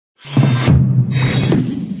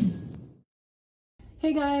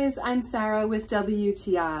Hey guys, I'm Sarah with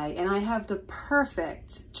WTI, and I have the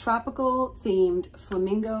perfect tropical themed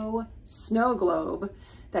flamingo snow globe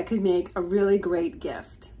that could make a really great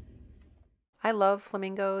gift. I love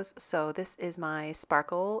flamingos, so this is my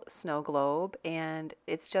sparkle snow globe, and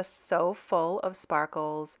it's just so full of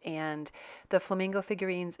sparkles, and the flamingo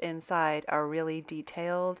figurines inside are really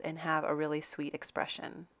detailed and have a really sweet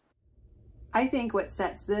expression. I think what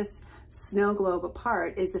sets this snow globe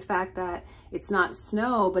apart is the fact that it's not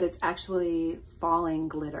snow, but it's actually falling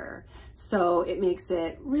glitter. So it makes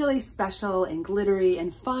it really special and glittery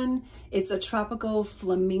and fun. It's a tropical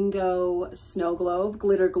flamingo snow globe,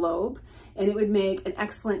 glitter globe, and it would make an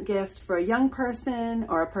excellent gift for a young person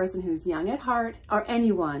or a person who's young at heart, or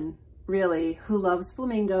anyone really who loves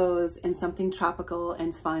flamingos and something tropical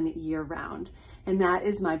and fun year round. And that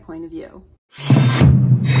is my point of view.